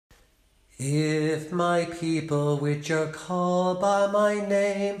If my people which are called by my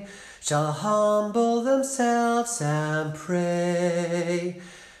name shall humble themselves and pray,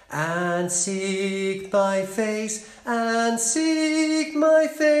 and seek my face, and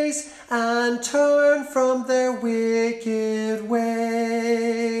turn from their wicked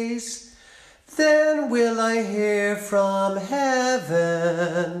ways, then will I hear from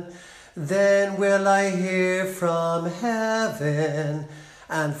heaven,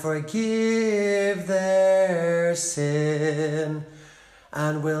 and forgive their sin,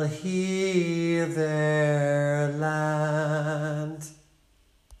 and will heal their land.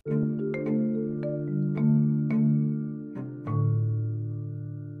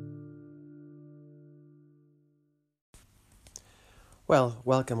 Well,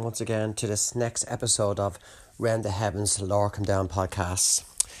 welcome once again to this next episode of Rend the Heavens, Lord Come Down podcasts.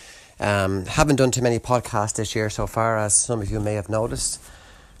 Haven't done too many podcasts this year so far, as some of you may have noticed.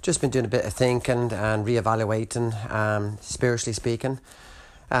 Just been doing a bit of thinking and reevaluating, spiritually speaking.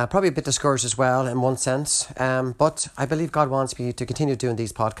 Probably a bit discouraged as well in one sense, but I believe God wants me to continue doing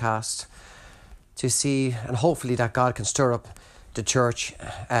these podcasts to see, and hopefully that God can stir up the church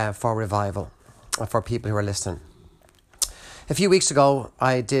for revival, for people who are listening. A few weeks ago,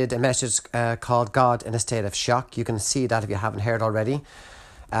 I did a message called God in a State of Shock. You can see that if you haven't heard already.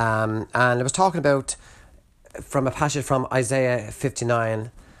 And I was talking about from a passage from Isaiah 59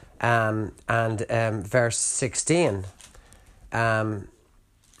 and verse 16. And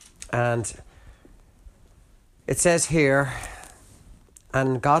it says here,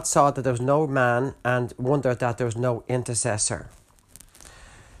 and God saw that there was no man and wondered that there was no intercessor.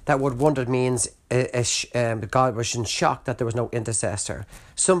 That word wondered means God was in shock that there was no intercessor.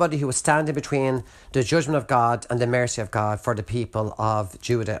 Somebody who was standing between the judgment of God and the mercy of God for the people of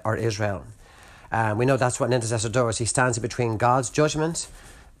Judah or Israel. We know that's what an intercessor does. He stands between God's judgment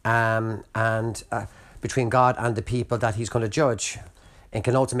and between God and the people that he's going to judge. It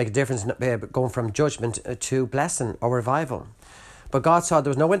can also make a difference going from judgment to blessing or revival. But God saw there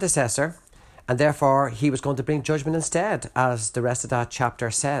was no intercessor, and therefore he was going to bring judgment instead, as the rest of that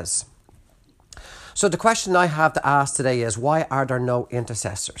chapter says. So the question I have to ask today is, why are there no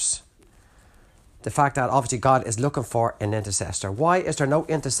intercessors? The fact that obviously God is looking for an intercessor. Why is there no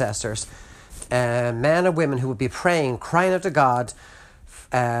intercessors? Men and women who would be praying, crying out to God,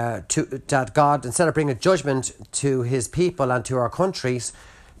 that God, instead of bringing judgment to his people and to our countries,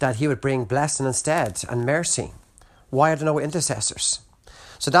 that he would bring blessing instead and mercy. Why are there no intercessors?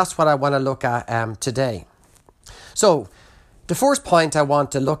 So that's what I want to look at today. So the first point I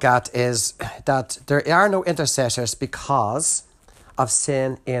want to look at is that there are no intercessors because of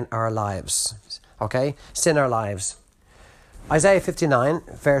sin in our lives. Okay? Sin in our lives. Isaiah 59,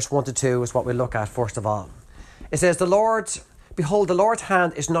 verse 1 to 2 is what we look at first of all. It says, Behold, the Lord's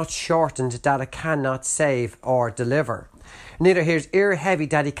hand is not shortened that it cannot save or deliver. Neither his ear heavy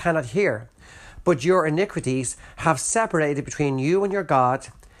that he cannot hear. But your iniquities have separated between you and your God,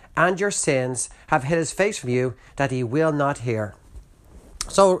 and your sins have hid his face from you, that he will not hear.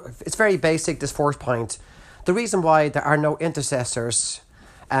 So it's very basic, this first point. The reason why there are no intercessors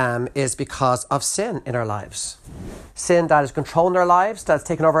is because of sin in our lives. Sin that is controlling our lives, that's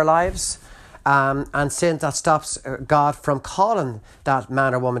taking over our lives, and sin that stops God from calling that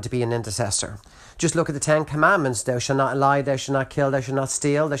man or woman to be an intercessor. Just look at the 10 Commandments. Thou shalt not lie, thou shalt not kill, thou shalt not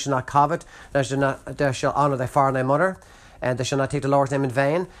steal, thou shalt not covet, thou shalt honour thy father and thy mother, and thou shalt not take the Lord's name in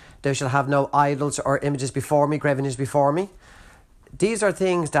vain, thou shalt have no idols or images before me, graven images before me. These are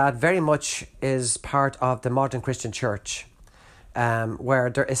things that very much is part of the modern Christian church, where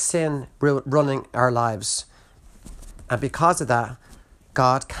there is sin running our lives. And because of that,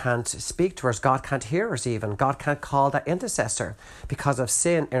 God can't speak to us. God can't hear us even. God can't call that intercessor because of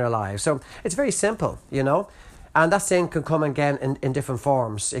sin in our lives. So it's very simple, you know. And that sin can come again in different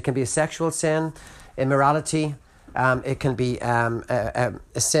forms. It can be a sexual sin, immorality. It can be a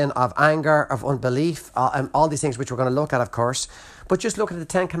sin of anger, of unbelief, all these things which we're going to look at, of course. But just look at the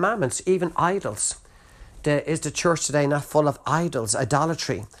 10 Commandments, even idols. Is the church today not full of idols,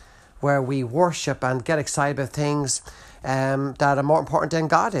 idolatry, where we worship and get excited about things that are more important than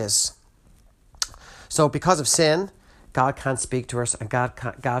God is? So because of sin, God can't speak to us, and God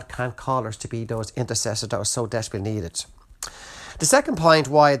can't call us to be those intercessors that are so desperately needed. The second point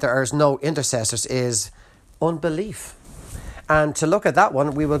why there is no intercessors is unbelief. And to look at that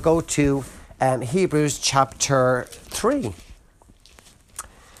one, we will go to Hebrews chapter 3.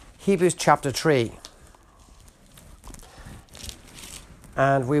 Hebrews chapter 3.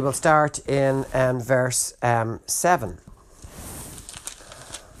 And we will start in verse 7.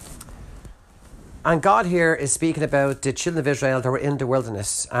 And God here is speaking about the children of Israel that were in the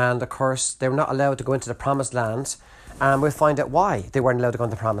wilderness. And of course, they were not allowed to go into the promised land. And we'll find out why they weren't allowed to go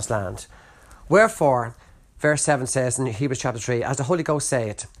into the promised land. Wherefore, verse 7 says in Hebrews chapter 3, as the Holy Ghost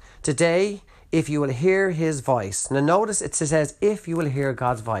saith, today, if you will hear his voice. Now notice it says, if you will hear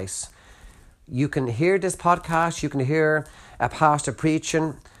God's voice. You can hear this podcast, you can hear a pastor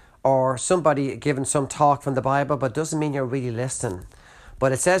preaching or somebody giving some talk from the Bible, but it doesn't mean you're really listening.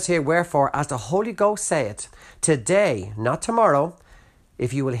 But it says here, wherefore, as the Holy Ghost saith, today, not tomorrow,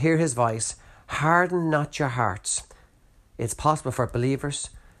 if you will hear his voice, harden not your hearts. It's possible for believers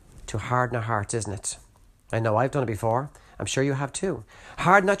to harden our hearts, isn't it? I know I've done it before. I'm sure you have too.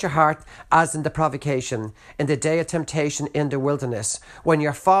 Harden not your heart as in the provocation, in the day of temptation in the wilderness, when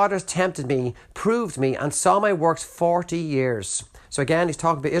your fathers tempted me, proved me, and saw my works 40 years. So again, he's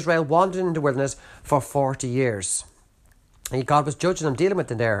talking about Israel wandering in the wilderness for 40 years. And God was judging them, dealing with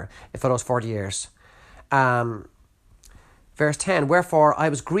them there for those 40 years. Verse 10, wherefore I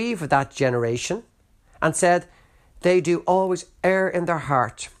was grieved with that generation, and said, they do always err in their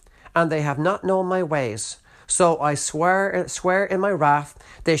heart, and they have not known my ways. So I swear in my wrath,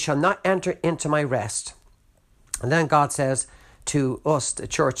 they shall not enter into my rest. And then God says to us, the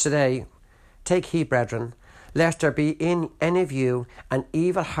church today, take heed, brethren, lest there be in any of you an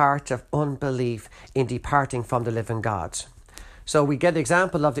evil heart of unbelief in departing from the living God. So we get the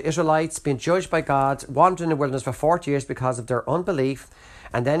example of the Israelites being judged by God, wandering in the wilderness for 40 years because of their unbelief.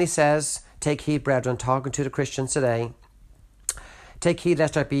 And then he says, take heed, brethren, talking to the Christians today, take heed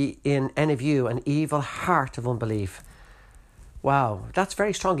lest there be in any of you an evil heart of unbelief. Wow, that's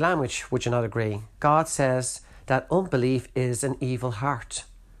very strong language, would you not agree? God says that unbelief is an evil heart.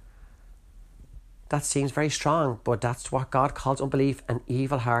 That seems very strong, but that's what God calls unbelief, an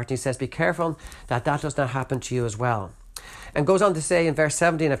evil heart. He says, be careful that that does not happen to you as well. And goes on to say in verse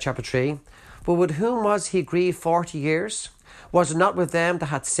 17 of chapter 3, but with whom was he grieved 40 years? Was it not with them that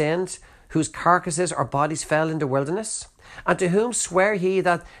had sinned, whose carcasses or bodies fell in the wilderness? And to whom sware he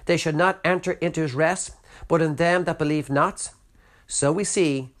that they should not enter into his rest, but in them that believe not? So we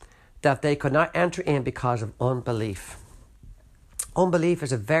see that they could not enter in because of unbelief. Unbelief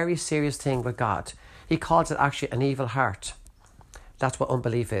is a very serious thing with God. He calls it actually an evil heart. That's what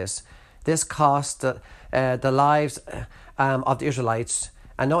unbelief is. This cost the lives of the Israelites.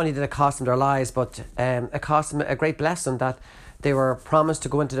 And not only did it cost them their lives, but it cost them a great blessing that they were promised to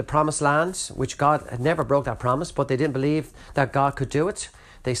go into the promised land, which God had never broke that promise, but they didn't believe that God could do it.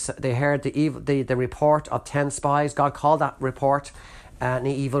 They heard the report of 10 spies. God called that report an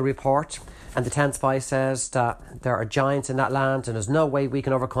evil report. And the 10 spies says that there are giants in that land and there's no way we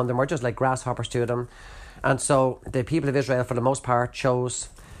can overcome them. We're just like grasshoppers to them. And so the people of Israel, for the most part, chose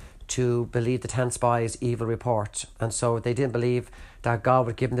to believe the 10 spies' evil report. And so they didn't believe that God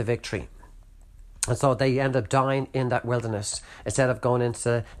would give them the victory. And so they ended up dying in that wilderness instead of going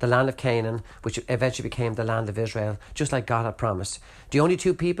into the land of Canaan, which eventually became the land of Israel, just like God had promised. The only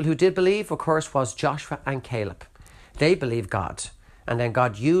two people who did believe, of course, was Joshua and Caleb. They believed God. And then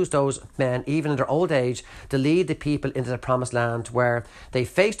God used those men, even in their old age, to lead the people into the promised land where they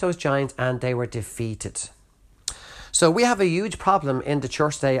faced those giants and they were defeated. So we have a huge problem in the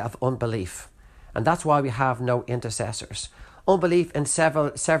church today of unbelief. And that's why we have no intercessors. Unbelief in several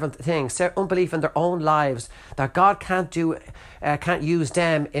things. Unbelief in their own lives, that God can't use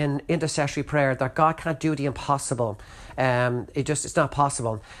them in intercessory prayer, that God can't do the impossible. It's not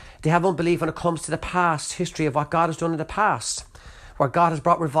possible. They have unbelief when it comes to the past, history of what God has done in the past, where God has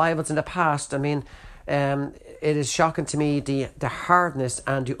brought revivals in the past. I mean, it is shocking to me the hardness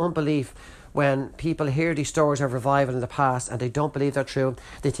and the unbelief when people hear these stories of revival in the past and they don't believe they're true.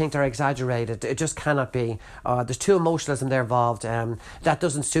 They think they're exaggerated. It just cannot be. There's too emotionalism there involved. That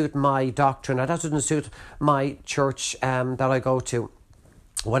doesn't suit my doctrine, or that doesn't suit my church that I go to.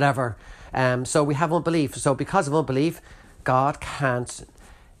 Whatever. So we have unbelief. So because of unbelief, God can't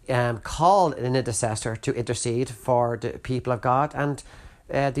call an intercessor to intercede for the people of God, and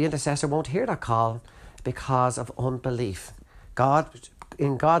the intercessor won't hear that call because of unbelief.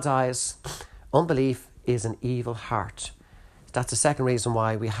 In God's eyes, unbelief is an evil heart. That's the second reason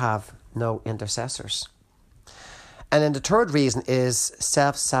why we have no intercessors. And then the third reason is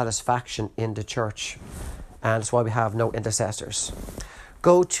self-satisfaction in the church. And that's why we have no intercessors.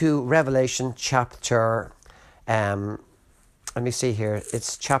 Go to Revelation chapter, let me see here.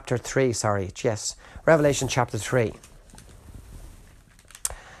 It's chapter 3, sorry. Yes, Revelation chapter 3.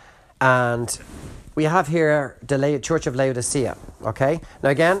 And we have here the Church of Laodicea, okay? Now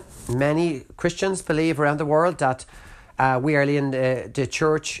again, many Christians believe around the world that we are in the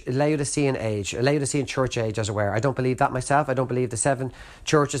church Laodicean church age, as it were. I don't believe that myself. I don't believe the 7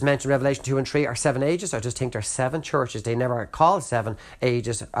 churches mentioned in Revelation 2 and 3 are 7 ages. I just think there's 7 churches. They never call 7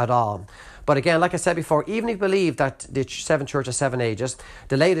 ages at all. But again, like I said before, even if you believe that the 7 churches are 7 ages,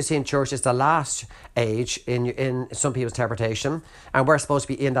 the Laodicean church is the last age in some people's interpretation, and we're supposed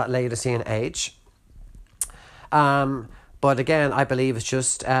to be in that Laodicean age. But again, I believe it's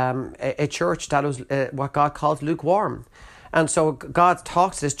just a church that was what God calls lukewarm. And so God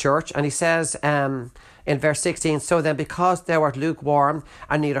talks to this church and he says in verse 16, so then because thou art lukewarm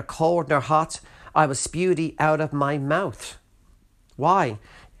and neither cold nor hot, I will spew thee out of my mouth. Why?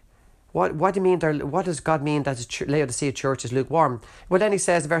 What do you mean? What does God mean that the Laodicea church is lukewarm? Well, then he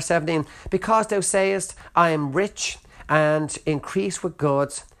says in verse 17, because thou sayest, I am rich and increase with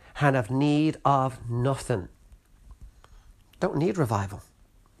goods and have need of nothing. Don't need revival.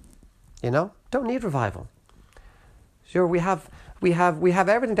 Don't need revival. Sure, we have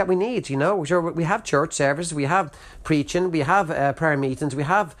everything that we need, Sure, we have church services, we have preaching, we have prayer meetings, we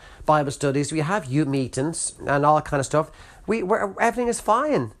have Bible studies, we have youth meetings and all kind of stuff. Everything is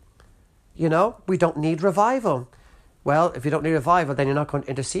fine. We don't need revival. Well, if you don't need revival, then you're not going to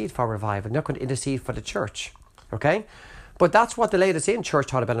intercede for revival. You're not going to intercede for the church. Okay? But that's what the Laodicean church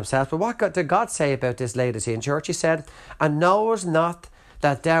taught about themselves. But what did God say about this Laodicean church? He said, and knowest not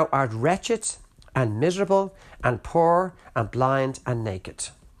that thou art wretched and miserable and poor and blind and naked.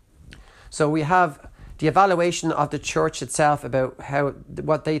 So we have the evaluation of the church itself about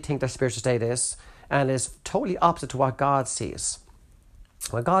what they think their spiritual state is, and is totally opposite to what God sees.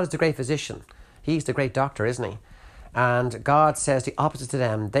 Well, God is the great physician. He's the great doctor, isn't he? And God says the opposite to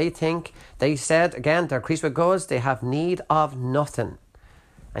them. They said, again, they're increased with goods, they have need of nothing.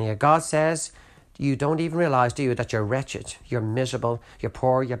 And yet God says, you don't even realise, do you, that you're wretched, you're miserable, you're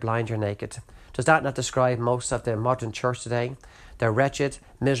poor, you're blind, you're naked. Does that not describe most of the modern church today? They're wretched,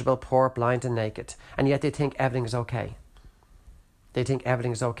 miserable, poor, blind and naked. And yet they think everything is okay. They think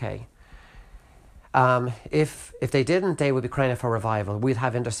everything is okay. If they didn't, they would be crying out for revival. We'd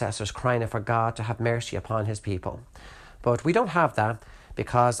have intercessors crying out for God to have mercy upon his people. But we don't have that,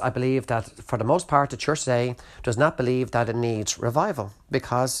 because I believe that for the most part the church today does not believe that it needs revival,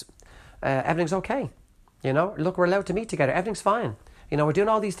 because everything's okay. Look, we're allowed to meet together. Everything's fine. We're doing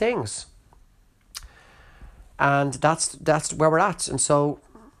all these things. And that's where we're at. And so,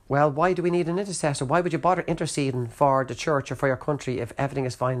 well, why do we need an intercessor? Why would you bother interceding for the church or for your country if everything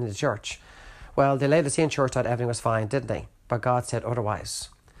is fine in the church? Well, the Laodicean church thought everything was fine, didn't they? But God said otherwise.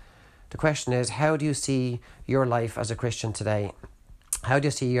 The question is, how do you see your life as a Christian today? How do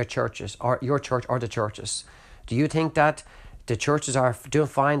you see your churches, or your church or the churches? Do you think that the churches are doing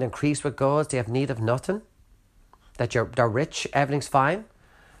fine, increased with goods, they have need of nothing? That they're rich, everything's fine?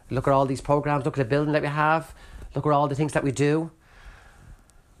 Look at all these programs, look at the building that we have, look at all the things that we do.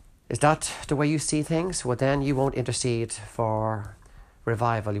 Is that the way you see things? Well, then you won't intercede for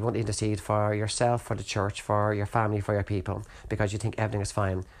revival. You won't intercede for yourself, for the church, for your family, for your people, because you think everything is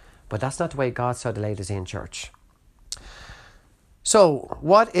fine. But that's not the way God saw the Laodicean church. So,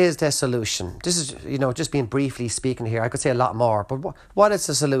 what is the solution? This is, just being briefly speaking here. I could say a lot more, but what is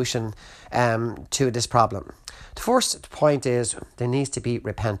the solution to this problem? The first point is there needs to be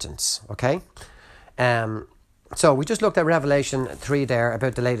repentance, okay? So, we just looked at Revelation 3 there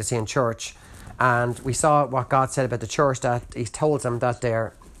about the Laodicean church, and we saw what God said about the church, that he told them that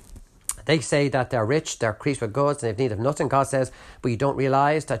they say that they're rich, they're increased with goods, and they've need of nothing. God says, but you don't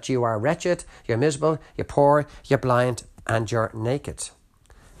realise that you are wretched, you're miserable, you're poor, you're blind, and you're naked.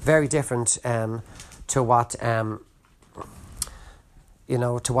 Very different to what to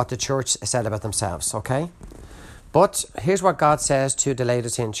what the church said about themselves, okay? But here's what God says to the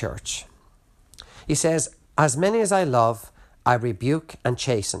Laodicean church. He says, as many as I love, I rebuke and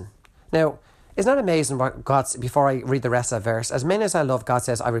chasten. Now, isn't that amazing what God, before I read the rest of that verse, as many as I love, God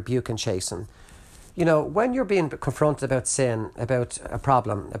says, I rebuke and chasten. When you're being confronted about sin, about a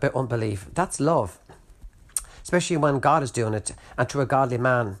problem, about unbelief, that's love. Especially when God is doing it, and to a godly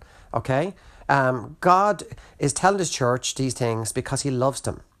man, okay? God is telling his church these things because he loves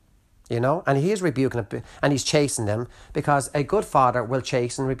them, and he is rebuking them, and he's chastening them, because a good father will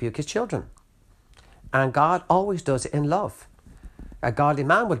chasten and rebuke his children. And God always does it in love. A godly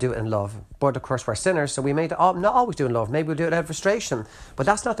man will do it in love. But of course we're sinners, so we may not always do it in love. Maybe we'll do it out of frustration. But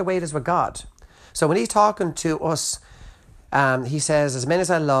that's not the way it is with God. So when he's talking to us, he says, as many as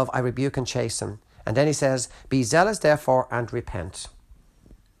I love, I rebuke and chasten. And then he says, be zealous therefore and repent.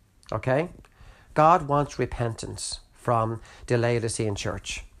 Okay? God wants repentance from the Laodicean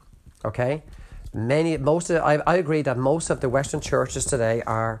church. Okay? I agree that most of the Western churches today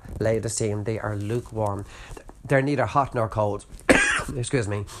are Laodicean. They are lukewarm. they're neither hot nor cold. Excuse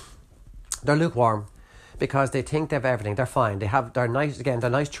me. They're lukewarm because they think they have everything. They're fine. They're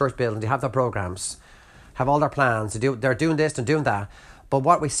nice church buildings. They have their programs, have all their plans. They're doing this and doing that. But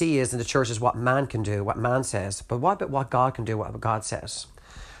what we see is in the church is what man can do, what man says. But what about what God can do, what God says?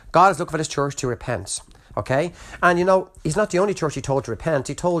 God is looking for this church to repent. Okay? And he's not the only church he told to repent.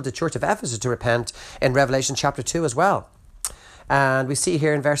 He told the church of Ephesus to repent in Revelation chapter 2 as well. And we see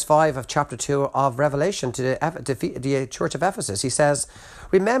here in verse 5 of chapter 2 of Revelation to the church of Ephesus, he says,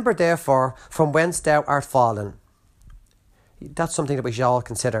 "Remember therefore from whence thou art fallen." That's something that we should all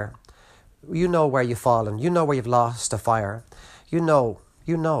consider. You know where you've fallen. You know where you've lost the fire. You know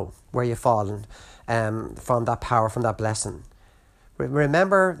where you've fallen from that power, from that blessing.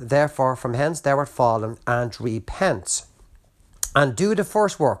 "Remember therefore from whence thou art fallen, and repent, and do the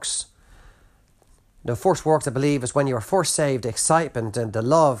first works." The first works, I believe, is when you were first saved, the excitement and the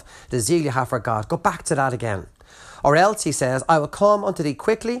love, the zeal you have for God. Go back to that again. Or else, he says, "I will come unto thee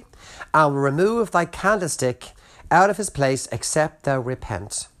quickly, and will remove thy candlestick out of his place, except thou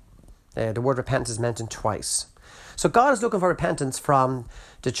repent." The word repent is mentioned twice. So God is looking for repentance from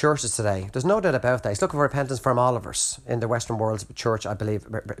the churches today. There's no doubt about that. He's looking for repentance from all of us in the Western world church, I believe,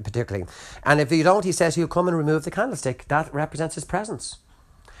 particularly. And if you don't, he says he'll come and remove the candlestick. That represents his presence.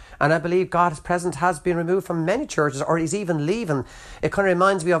 And I believe God's presence has been removed from many churches, or he's even leaving. It kind of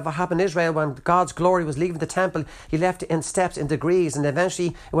reminds me of what happened in Israel when God's glory was leaving the temple. He left it in steps, in degrees, and eventually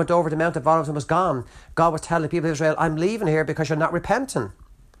it went over the Mount of Olives and was gone. God was telling the people of Israel, "I'm leaving here because you're not repenting."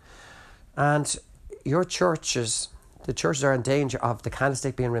 And your churches, the churches are in danger of the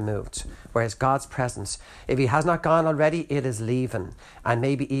candlestick being removed, whereas God's presence, if he has not gone already, it is leaving. And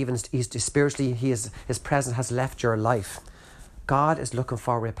maybe even spiritually, his presence has left your life. God is looking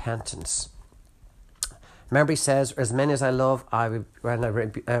for repentance. Remember, he says, "As many as I love, I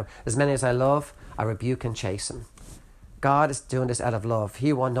rebuke and chasten." God is doing this out of love.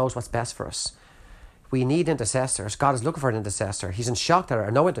 He knows what's best for us. We need intercessors. God is looking for an intercessor. He's in shock that there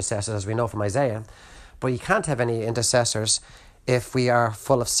are no intercessors, as we know from Isaiah. But you can't have any intercessors if we are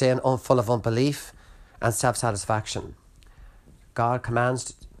full of sin, full of unbelief and self-satisfaction. God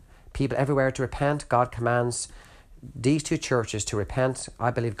commands people everywhere to repent. God commands these two churches to repent.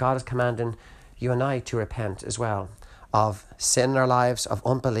 I believe God is commanding you and I to repent as well of sin in our lives, of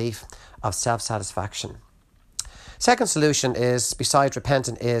unbelief, of self-satisfaction. Second solution is, besides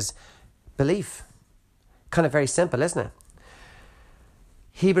repenting, is belief. Kind of very simple, isn't it?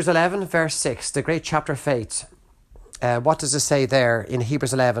 Hebrews 11 verse 6, the great chapter of faith. What does it say there in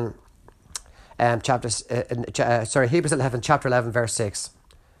Hebrews 11, Hebrews 11, chapter 11 verse 6?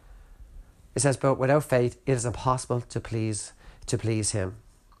 It says, "But without faith it is impossible to please him."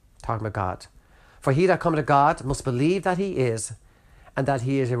 Talking about God. "For he that cometh to God must believe that he is, and that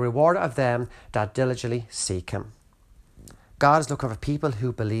he is a rewarder of them that diligently seek him." God is looking for people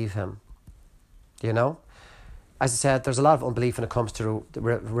who believe him. As I said, there's a lot of unbelief when it comes to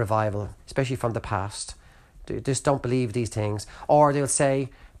revival, especially from the past. They just don't believe these things. Or they'll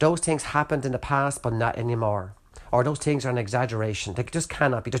say, those things happened in the past, but not anymore. Or those things are an exaggeration. They just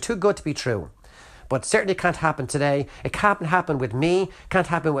cannot be. They're too good to be true. But certainly can't happen today. It can't happen with me. Can't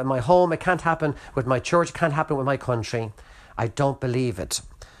happen with my home. It can't happen with my church. It can't happen with my country. I don't believe it.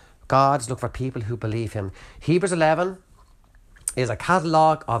 God's looking for people who believe him. Hebrews 11 is a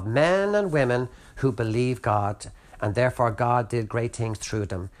catalogue of men and women who believe God, and therefore God did great things through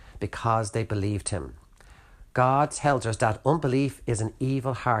them because they believed him. God tells us that unbelief is an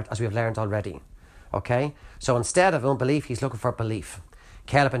evil heart, as we've learned already. Okay? So instead of unbelief, he's looking for belief.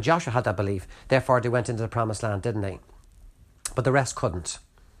 Caleb and Joshua had that belief. Therefore, they went into the promised land, didn't they? But the rest couldn't.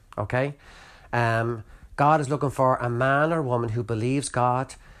 Okay? God is looking for a man or woman who believes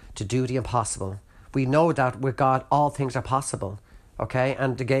God to do the impossible. We know that with God, all things are possible. Okay?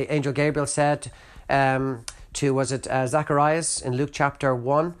 And the angel Gabriel said to Zacharias in Luke chapter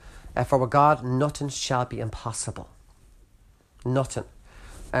 1, "For with God, nothing shall be impossible." Nothing.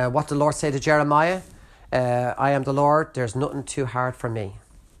 What did the Lord say to Jeremiah? "I am the Lord, there's nothing too hard for me.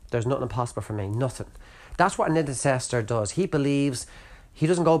 There's nothing impossible for me." Nothing. That's what an intercessor does. He believes. He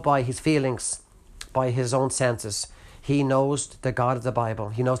doesn't go by his feelings, by his own senses. He knows the God of the Bible.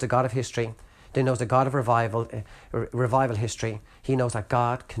 He knows the God of history. He knows the God of revival history. He knows that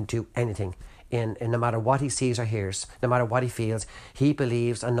God can do anything. In no matter what he sees or hears, no matter what he feels, he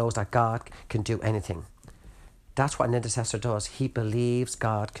believes and knows that God can do anything. That's what an intercessor does. He believes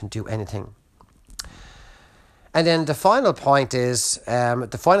God can do anything. And then the final point is,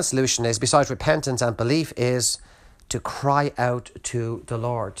 the final solution is, besides repentance and belief, is to cry out to the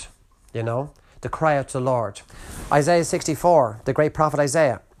Lord. To cry out to the Lord. Isaiah 64, the great prophet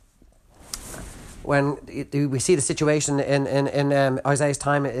Isaiah. when we see the situation in Isaiah's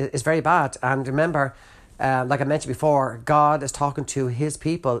time is very bad. And remember, like I mentioned before, God is talking to his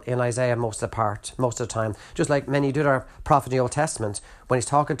people in Isaiah most of the time. Just like many other prophets in the Old Testament, when he's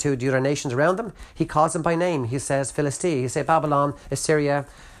talking to the other nations around them, he calls them by name. He says Philistia, he says Babylon, Assyria,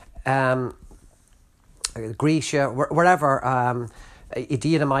 Grecia, wherever,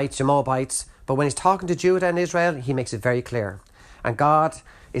 Edomites, Moabites. But when he's talking to Judah and Israel, he makes it very clear. And God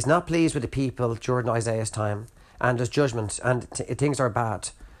is not pleased with the people during Isaiah's time. And there's judgment, and things are bad.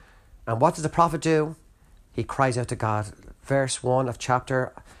 And what does the prophet do? He cries out to God. Verse 1 of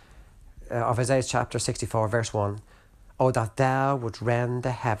Isaiah chapter 64, verse 1. Oh, that thou would rend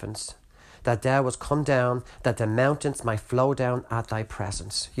the heavens, that thou wouldst come down, that the mountains might flow down at thy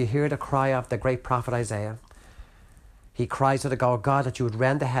presence. You hear the cry of the great prophet Isaiah. He cries out to God, God, that you would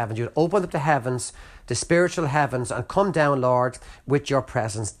rend the heavens, you would open up the heavens, the spiritual heavens, and come down, Lord, with your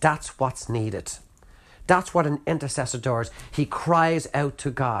presence. That's what's needed. That's what an intercessor does. He cries out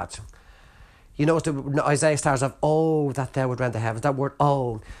to God. You notice Isaiah starts off, oh, that thou would rend the heavens. That word,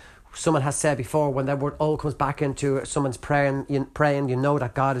 oh. Someone has said before, when that word, oh, comes back into someone's praying, you know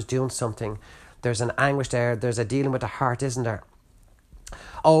that God is doing something. There's an anguish there. There's a dealing with the heart, isn't there?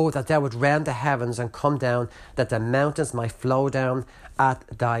 Oh, that thou would rend the heavens and come down, that the mountains might flow down at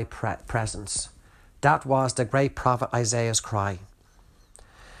thy presence. That was the great prophet Isaiah's cry.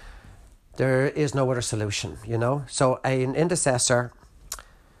 There is no other solution, you know. So an intercessor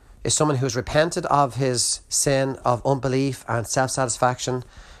is someone who's repented of his sin of unbelief and self-satisfaction,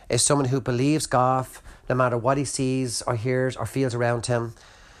 is someone who believes God no matter what he sees or hears or feels around him,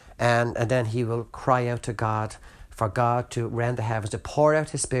 and then he will cry out to God for God to rend the heavens, to pour out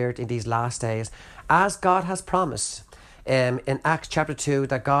his Spirit in these last days, as God has promised. In Acts chapter 2,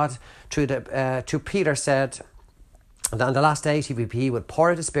 that God, to Peter, said, that in the last days he would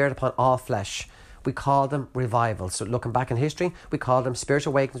pour out his Spirit upon all flesh. We call them revivals. So looking back in history, we call them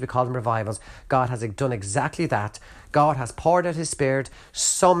spiritual awakenings, we call them revivals. God has done exactly that. God has poured out his Spirit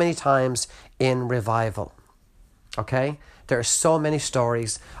so many times in revival. Okay? There are so many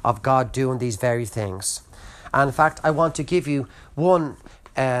stories of God doing these very things. And in fact, I want to give you one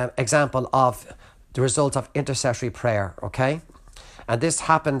example of the result of intercessory prayer, okay? And this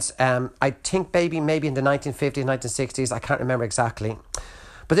happens, I think maybe in the 1950s, 1960s, I can't remember exactly.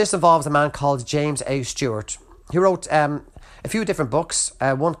 But this involves a man called James A. Stewart. He wrote a few different books,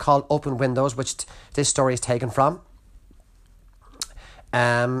 one called Open Windows, which this story is taken from.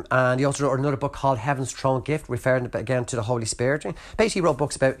 And he also wrote another book called Heaven's Throne Gift, referring again to the Holy Spirit. Basically, he wrote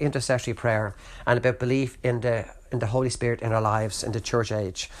books about intercessory prayer and about belief in the Holy Spirit in our lives in the church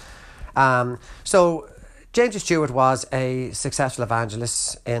age. So James Stewart was a successful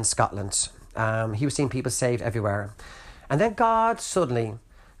evangelist in Scotland. He was seeing people saved everywhere. And then God suddenly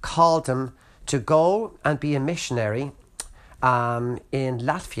called him to go and be a missionary in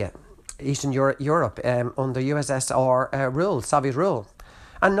Latvia, Eastern Europe, under USSR rule, Soviet rule.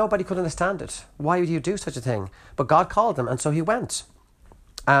 And nobody could understand it. Why would you do such a thing? But God called him, and so he went.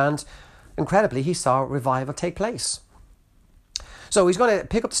 And incredibly, he saw revival take place. So he's going to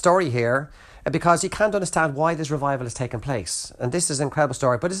pick up the story here because he can't understand why this revival is taking place. And this is an incredible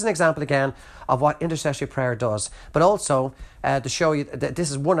story. But this is an example again of what intercessory prayer does. But also to show you that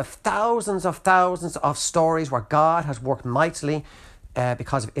this is one of thousands of stories where God has worked mightily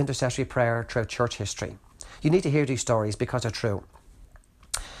because of intercessory prayer throughout church history. You need to hear these stories because they're true.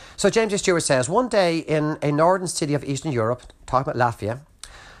 So James Stewart says, one day in a northern city of Eastern Europe, talking about Latvia,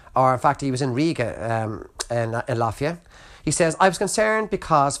 or in fact he was in Riga in Latvia, he says, I was concerned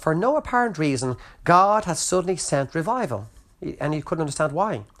because for no apparent reason, God has suddenly sent revival. And he couldn't understand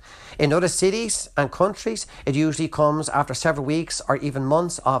why. In other cities and countries, it usually comes after several weeks or even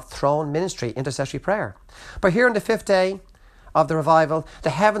months of throne ministry, intercessory prayer. But here on the fifth day of the revival, the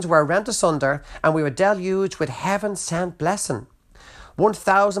heavens were rent asunder and we were deluged with heaven-sent blessing.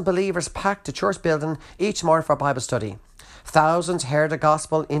 1,000 believers packed the church building each morning for Bible study. Thousands heard the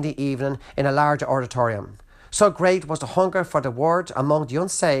gospel in the evening in a larger auditorium. So great was the hunger for the word among the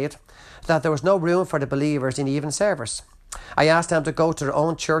unsaved that there was no room for the believers in the evening service. I asked them to go to their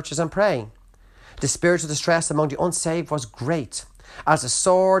own churches and pray. The spiritual distress among the unsaved was great, as the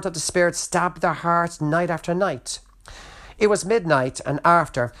sword of the Spirit stabbed their hearts night after night. It was midnight and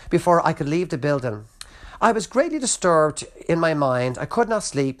after before I could leave the building. I was greatly disturbed in my mind. I could not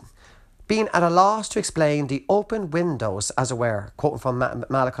sleep, being at a loss to explain the open windows, as it were, quoting from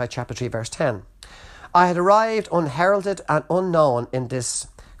Malachi chapter 3, verse 10. I had arrived unheralded and unknown in this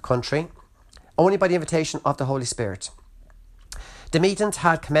country, only by the invitation of the Holy Spirit. The meetings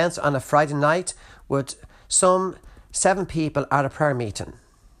had commenced on a Friday night with some 7 people at a prayer meeting.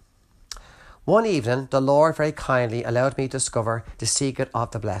 One evening, the Lord very kindly allowed me to discover the secret of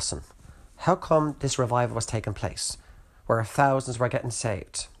the blessing. How come this revival was taking place, where thousands were getting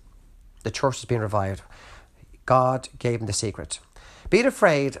saved? The church was being revived. God gave him the secret. Being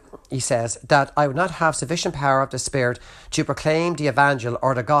afraid, he says, that I would not have sufficient power of the Spirit to proclaim the evangel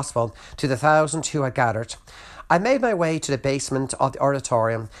or the gospel to the thousands who had gathered, I made my way to the basement of the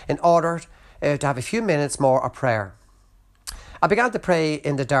auditorium in order to have a few minutes more of prayer. I began to pray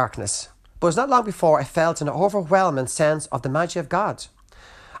in the darkness, but it was not long before I felt an overwhelming sense of the majesty of God.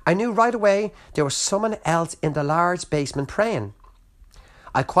 I knew right away there was someone else in the large basement praying.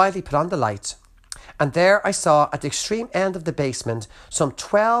 I quietly put on the light, and there I saw at the extreme end of the basement some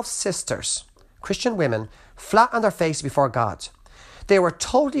 12 sisters, Christian women, flat on their faces before God. They were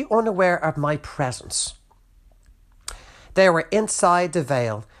totally unaware of my presence. They were inside the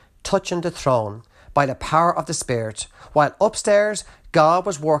veil, touching the throne by the power of the Spirit, while upstairs God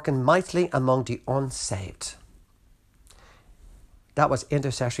was working mightily among the unsaved. That was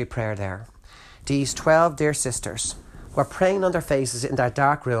intercessory prayer there. These 12 dear sisters were praying on their faces in that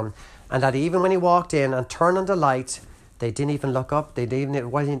dark room, and that even when he walked in and turned on the light, they didn't even look up. They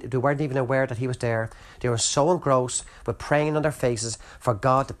weren't even aware that he was there. They were so engrossed with praying on their faces for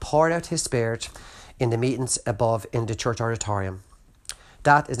God to pour out his Spirit in the meetings above in the church auditorium.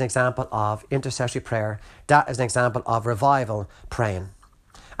 That is an example of intercessory prayer. That is an example of revival praying.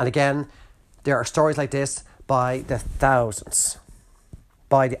 And again, there are stories like this by the thousands.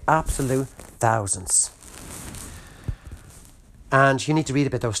 By the absolute thousands. And you need to read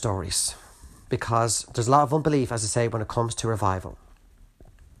about those stories, because there's a lot of unbelief, as I say, when it comes to revival.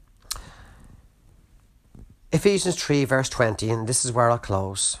 Ephesians 3 verse 20, and this is where I'll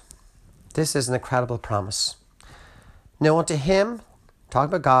close. This is an incredible promise. Now unto him,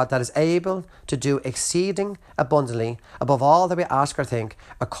 talking about God, that is able to do exceeding abundantly above all that we ask or think,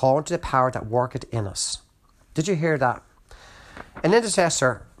 according to the power that worketh in us. Did you hear that? An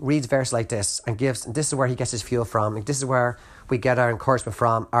intercessor reads verses like this and this is where he gets his fuel from. And this is where we get our encouragement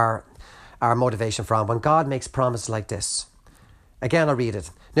from, our motivation from, when God makes promises like this. Again, I'll read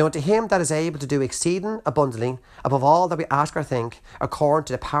it. Now unto him that is able to do exceeding abundantly above all that we ask or think, according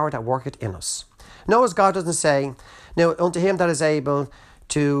to the power that worketh in us. Notice God doesn't say, now unto him that is able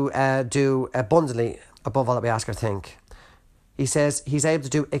to do abundantly above all that we ask or think. He says he's able to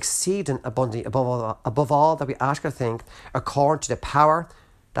do exceeding abundantly above all that we ask or think, according to the power,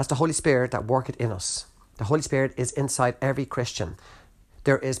 that's the Holy Spirit, that worketh in us. The Holy Spirit is inside every Christian.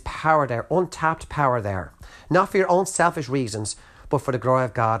 There is power there, untapped power there. Not for your own selfish reasons, but for the glory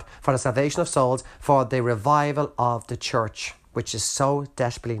of God, for the salvation of souls, for the revival of the church, which is so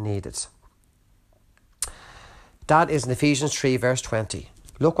desperately needed. That is in Ephesians 3 verse 20.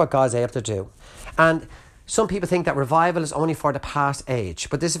 Look what God's able to do. And some people think that revival is only for the past age.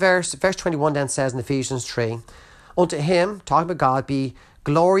 But this verse 21 then says in Ephesians 3, unto him, talking about God, be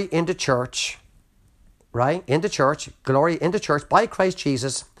glory in the church, right? In the church, glory in the church by Christ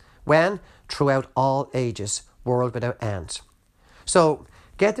Jesus, when? Throughout all ages, world without end. So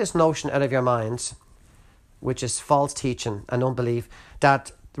get this notion out of your minds, which is false teaching and unbelief,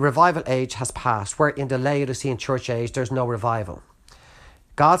 that the revival age has passed, where in the Laodicean church age there's no revival.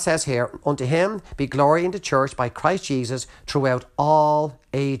 God says here, unto him be glory in the church by Christ Jesus throughout all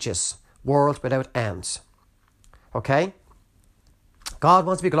ages, world without end. Okay? God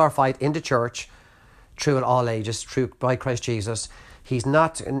wants to be glorified in the church throughout all ages, by Christ Jesus. He's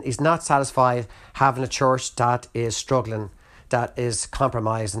not satisfied having a church that is struggling, that is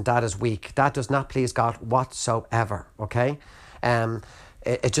compromised, and that is weak. That does not please God whatsoever. Okay?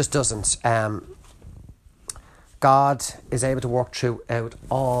 It just doesn't. God is able to work throughout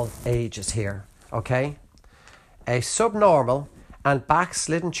all ages here, okay? A subnormal and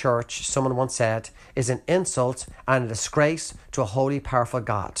backslidden church, someone once said, is an insult and a disgrace to a holy, powerful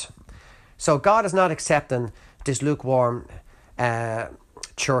God. So God is not accepting this lukewarm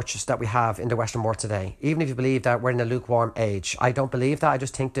churches that we have in the Western world today. Even if you believe that we're in a lukewarm age. I don't believe that. I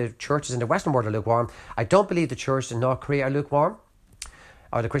just think the churches in the Western world are lukewarm. I don't believe the churches in North Korea are lukewarm.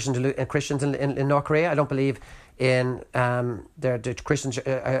 Or the Christians in North Korea. I don't believe in the Christians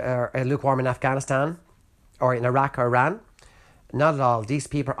are lukewarm in Afghanistan or in Iraq or Iran. Not at all. These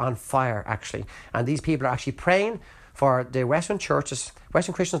people are on fire, actually. And these people are actually praying for the Western churches,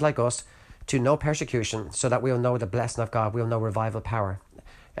 Western Christians like us, to know persecution, so that we'll know the blessing of God. We'll know revival power.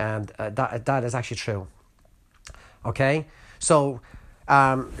 And that is actually true. Okay? So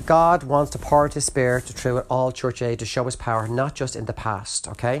God wants to pour out his Spirit through all church age to show his power, not just in the past.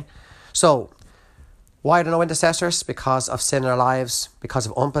 Okay? So, why are there no intercessors? Because of sin in our lives, because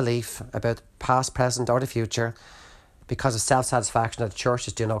of unbelief about past, present, or the future, because of self-satisfaction that the church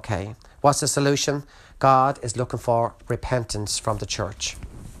is doing okay. What's the solution? God is looking for repentance from the church.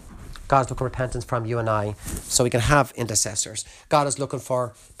 God is looking for repentance from you and I so we can have intercessors. God is looking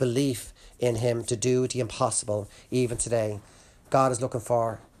for belief in him to do the impossible even today. God is looking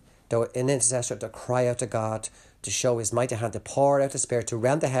for an intercessor to cry out to God, to show his mighty hand, to pour out the Spirit, to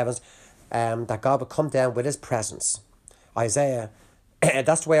rend the heavens, that God would come down with his presence. Isaiah,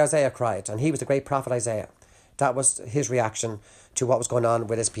 that's the way Isaiah cried, and he was the great prophet Isaiah. That was his reaction to what was going on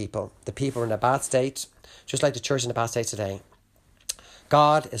with his people. The people were in a bad state, just like the church is in a bad state today.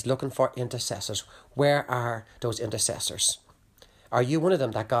 God is looking for intercessors. Where are those intercessors? Are you one of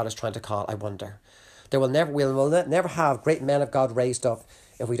them that God is trying to call? I wonder. We'll never have great men of God raised up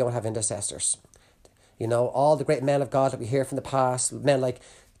if we don't have intercessors. You know, all the great men of God that we hear from the past, men like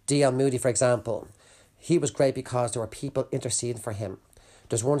D.L. Moody, for example, he was great because there were people interceding for him.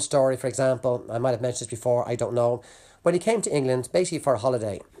 There's one story, for example, I might have mentioned this before, I don't know, when he came to England, basically for a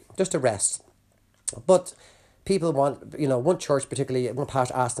holiday, just to rest. But people one church particularly, one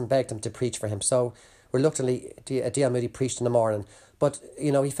pastor asked him, begged him to preach for him. So reluctantly, D.L. Moody preached in the morning. But,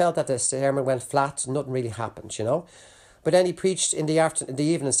 he felt that the sermon went flat, nothing really happened, But then he preached in the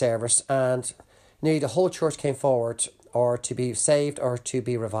evening service, and nearly the whole church came forward, or to be saved or to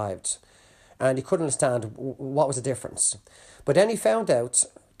be revived. And he couldn't understand what was the difference. But then he found out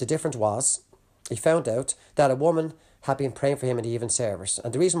that a woman had been praying for him in the evening service.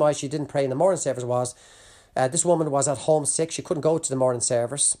 And the reason why she didn't pray in the morning service was this woman was at home sick. She couldn't go to the morning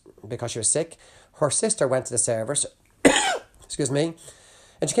service because she was sick. Her sister went to the service. Excuse me.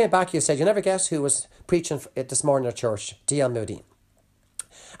 And she came back and said, you never guess who was preaching this morning at church? D.L. Moody.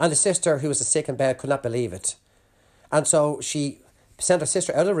 And the sister, who was sick in bed, could not believe it. And so she sent her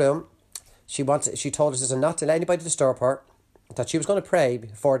sister out of the room. She told her sister not to let anybody disturb her, that she was going to pray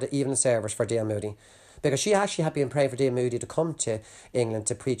for the evening service for D.L. Moody. Because she actually had been praying for D.L. Moody to come to England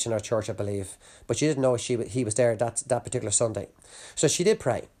to preach in our church, I believe. But she didn't know he was there that particular Sunday. So she did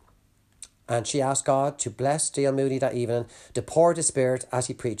pray. And she asked God to bless D.L. Moody that evening, to pour the Spirit as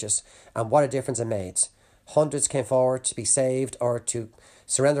he preaches. And what a difference it made. Hundreds came forward to be saved or to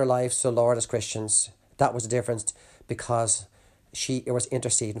surrender their lives to the Lord as Christians. That was the difference, because it was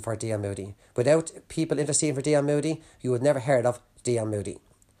interceding for D.L. Moody. Without people interceding for D.L. Moody, you would never heard of D.L. Moody.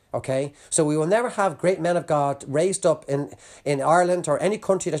 Okay? So we will never have great men of God raised up in Ireland or any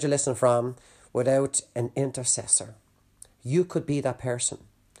country that you're listening from without an intercessor. You could be that person.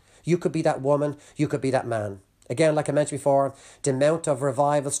 You could be that woman. You could be that man. Again, like I mentioned before, the amount of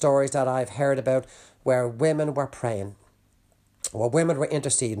revival stories that I've heard about where women were praying, where women were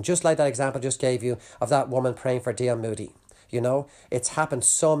interceding, just like that example I just gave you of that woman praying for D.L. Moody. It's happened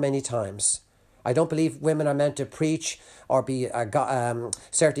so many times. I don't believe women are meant to preach or be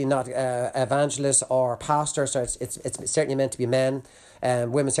certainly not evangelists or pastors. Or it's certainly meant to be men.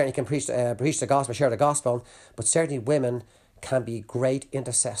 Women certainly can preach the gospel, share the gospel, but certainly women can be great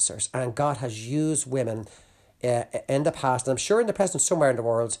intercessors. And God has used women in the past, and I'm sure in the present somewhere in the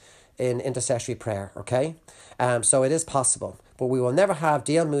world, in intercessory prayer, okay? So it is possible. But we will never have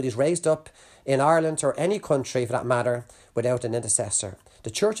D.L. Moody's raised up in Ireland or any country for that matter without an intercessor. The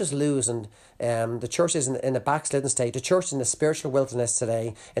church is losing. The church is in a backslidden state. The church is in a spiritual wilderness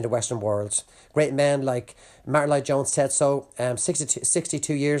today in the Western world. Great men like Martin Lloyd-Jones said so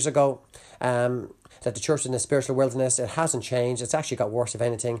 62 years ago, that the church is in a spiritual wilderness. It hasn't changed. It's actually got worse, if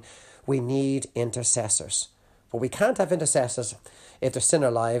anything. We need intercessors. But we can't have intercessors if they're sin in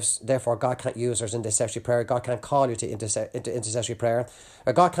our lives. Therefore, God can't use us in intercessory prayer. God can't call you to intercessory prayer.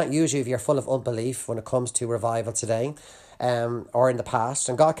 Or God can't use you if you're full of unbelief when it comes to revival today, or in the past.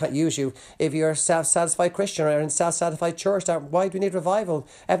 And God can't use you if you're a self-satisfied Christian or in a self-satisfied church. Why do we need revival?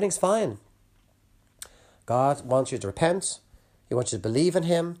 Everything's fine. God wants you to repent. He wants you to believe in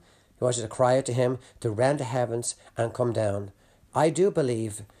him. He wants you to cry out to him, to rend the heavens and come down. I do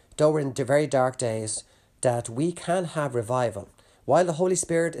believe, though we're in very dark days, that we can have revival. While the Holy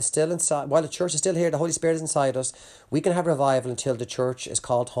Spirit is still inside, while the church is still here, the Holy Spirit is inside us, we can have revival until the church is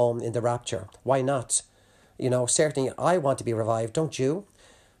called home in the rapture. Why not? Certainly I want to be revived, don't you?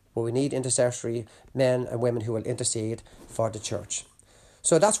 But we need intercessory men and women who will intercede for the church.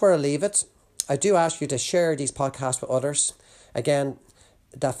 So that's where I'll leave it. I do ask you to share these podcasts with others. Again,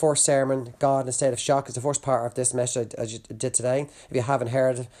 that first sermon, God in a State of Shock, is the first part of this message I did today. If you haven't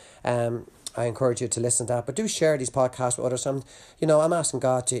heard it, I encourage you to listen to that. But do share these podcasts with others. I'm asking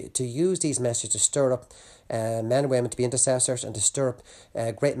God to use these messages to stir up men and women to be intercessors, and to stir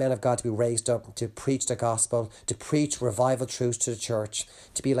up great men of God to be raised up, to preach the gospel, to preach revival truths to the church,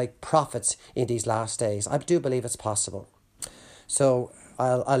 to be like prophets in these last days. I do believe it's possible. So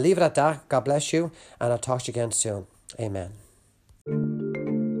I'll leave it at that. God bless you, and I'll talk to you again soon. Amen.